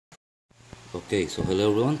Okay, so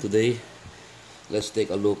hello everyone. Today let's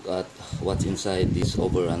take a look at what's inside this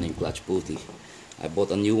overrunning clutch pulley. I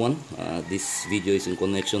bought a new one. This video is in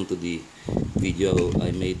connection to the video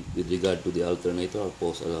I made with regard to the alternator. I'll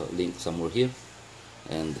post a link somewhere here.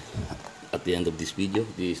 And at the end of this video,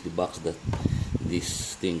 this is the box that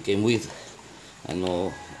this thing came with. I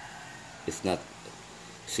know it's not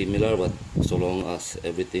similar, but so long as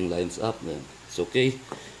everything lines up, then it's okay.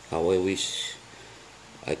 How I wish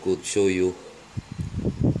I could show you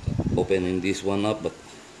opening this one up, but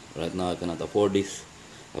right now I cannot afford it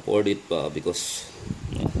because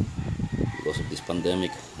of this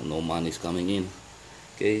pandemic. No money is coming in.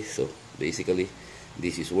 Okay, so basically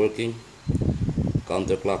this is working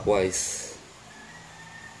counterclockwise.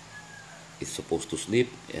 It's supposed to slip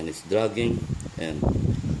and it's dragging, and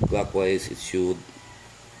clockwise it should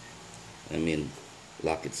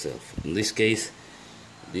lock itself. In this case,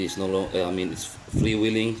 this is no longer, it's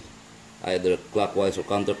freewheeling either clockwise or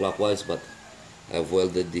counterclockwise, but I've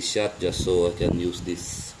welded this shut just so I can use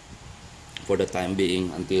this for the time being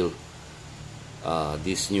until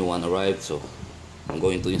this new one arrived. So I'm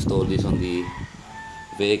going to install this on the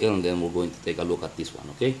vehicle, and then we're going to take a look at this one.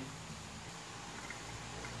 Okay.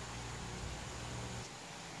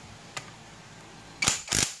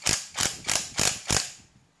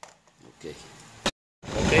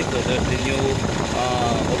 Okay, so there's the new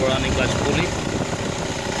overrunning clutch pulley.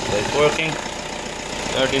 So it's working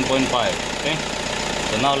 13.5. Okay,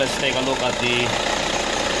 so now let's take a look at the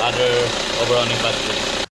other overrunning clutch pulley.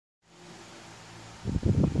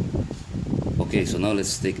 Okay, so now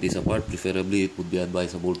let's take this apart. Preferably it would be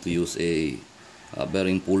advisable to use a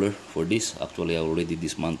bearing puller for this. Actually, I already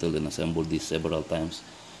dismantled and assembled this several times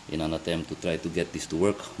in an attempt to try to get this to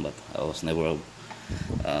work, but I was never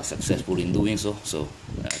successful in doing so. So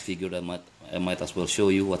I figured I might as well show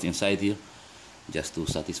you what's inside here, just to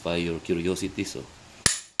satisfy your curiosity. So I'll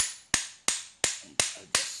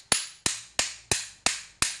just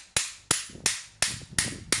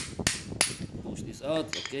push this out.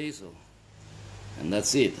 Okay, so and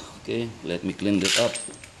that's it. Okay, let me clean that up.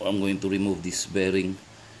 I'm going to remove this bearing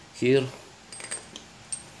here.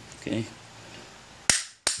 Okay,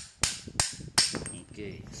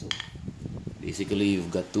 so basically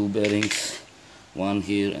you've got two bearings, one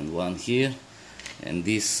here and one here, and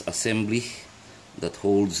this assembly that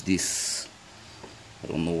holds this, I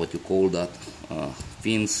don't know what you call that,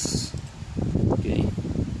 fins. Okay,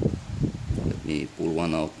 let me pull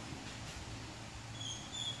one out.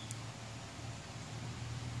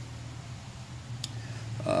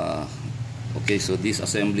 Okay, so this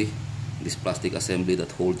assembly, this plastic assembly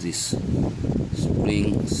that holds these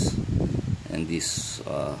springs and this,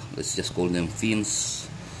 let's just call them fins,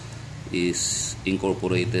 is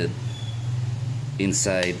incorporated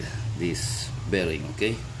inside this bearing.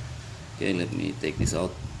 Okay, let me take this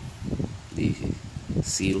out, the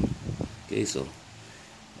seal. Okay, so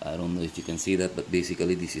I don't know if you can see that, but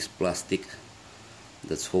basically this is plastic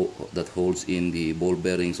that holds in the ball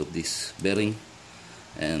bearings of this bearing,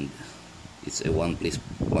 and it's a one piece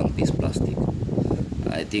plastic,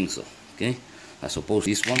 I think so. Okay, I suppose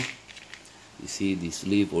this one, you see the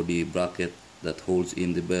sleeve or the bracket that holds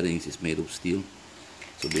in the bearings is made of steel.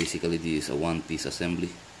 So basically this is a one-piece assembly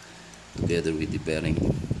together with the bearing.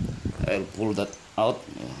 I'll pull that out.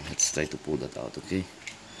 Let's try to pull that out. Okay.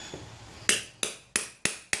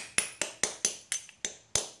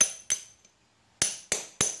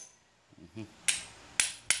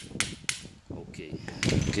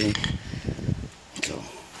 Okay.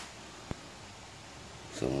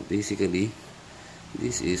 So basically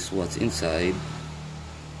this is what's inside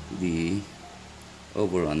the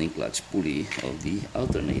overrunning clutch pulley of the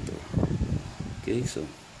alternator. Okay, so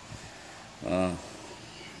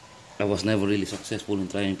I was never really successful in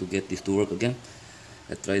trying to get this to work again.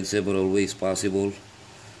 I tried several ways possible.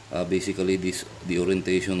 Basically the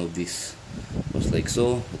orientation of this was like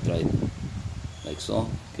so. I tried like so.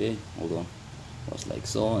 Okay, hold on. It was like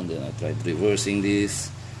so, and then I tried reversing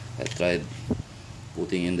this. I tried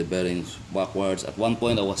putting in the bearings backwards. At one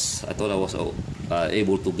point I thought I was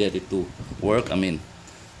able to get it to work, to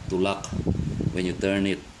lock when you turn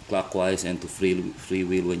it clockwise and to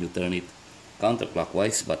freewheel when you turn it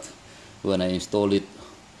counterclockwise. But when I install it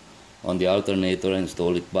on the alternator and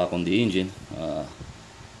install it back on the engine,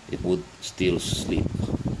 it would still slip.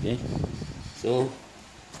 Okay, so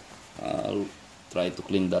I'll try to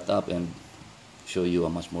clean that up and show you a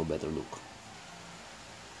much more better look.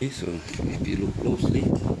 Okay, so if you look closely,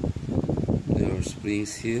 there are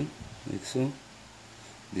springs here, like so.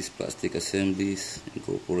 This plastic assembly is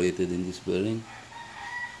incorporated in this bearing.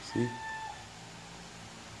 See?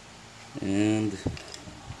 And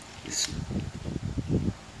this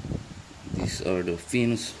these are the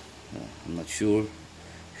fins. I'm not sure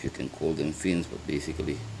if you can call them fins, but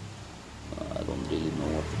basically I don't really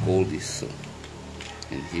know what to call this. So,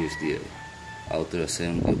 and here's the outer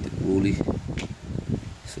assembly of the pulley.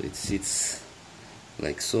 So it sits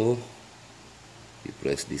like so. You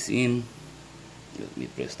press this in. Let me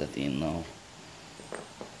press that in now.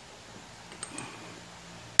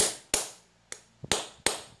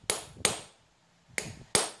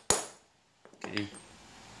 Okay.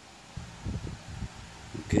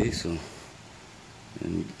 Okay, so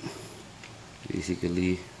and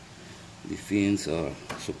basically the fins are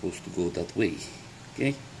supposed to go that way.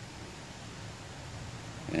 Okay.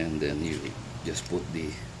 And then you just put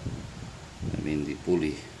the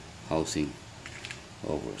pulley housing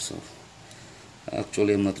over. So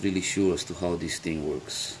actually I'm not really sure as to how this thing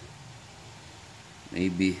works.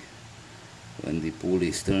 Maybe when the pulley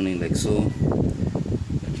is turning like so,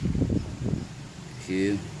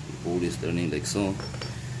 here the pulley is turning like so,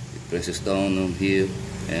 it presses down on here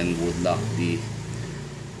and would lock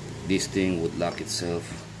this thing would lock itself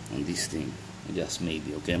on this thing. Just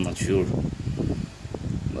maybe, okay, I'm not sure.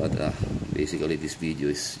 But basically this video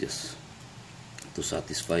is just to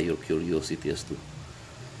satisfy your curiosity as to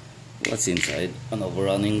what's inside an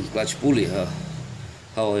overrunning clutch pulley.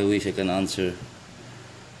 How I wish I can answer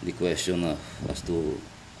the question as to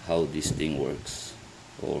how this thing works.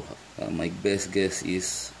 Or my best guess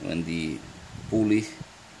is when the pulley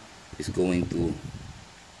is going to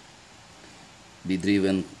be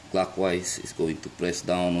driven clockwise, it's going to press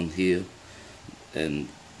down on here, and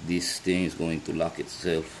this thing is going to lock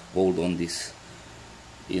itself, hold on this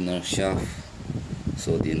inner shaft,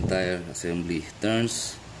 so the entire assembly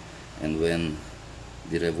turns, and when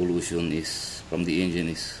the revolution is from the engine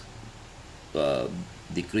is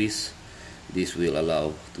decreased, this will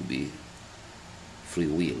allow to be free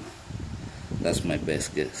wheel. That's my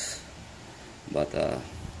best guess. But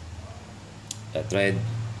I tried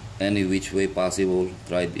any which way possible,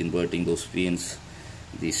 tried inverting those fins,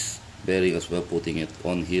 this bearing as well, putting it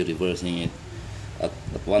on here, reversing it. At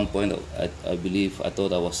one point I believe I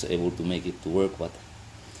thought I was able to make it to work, but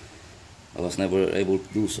I was never able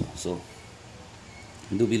to do so. So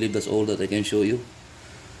I do believe that's all that I can show you.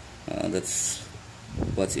 That's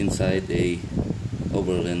what's inside a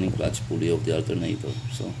overrunning clutch pulley of the alternator.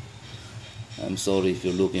 So I'm sorry if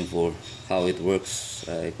you're looking for how it works.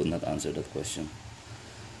 I could not answer that question.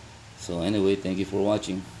 So anyway, thank you for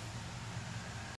watching.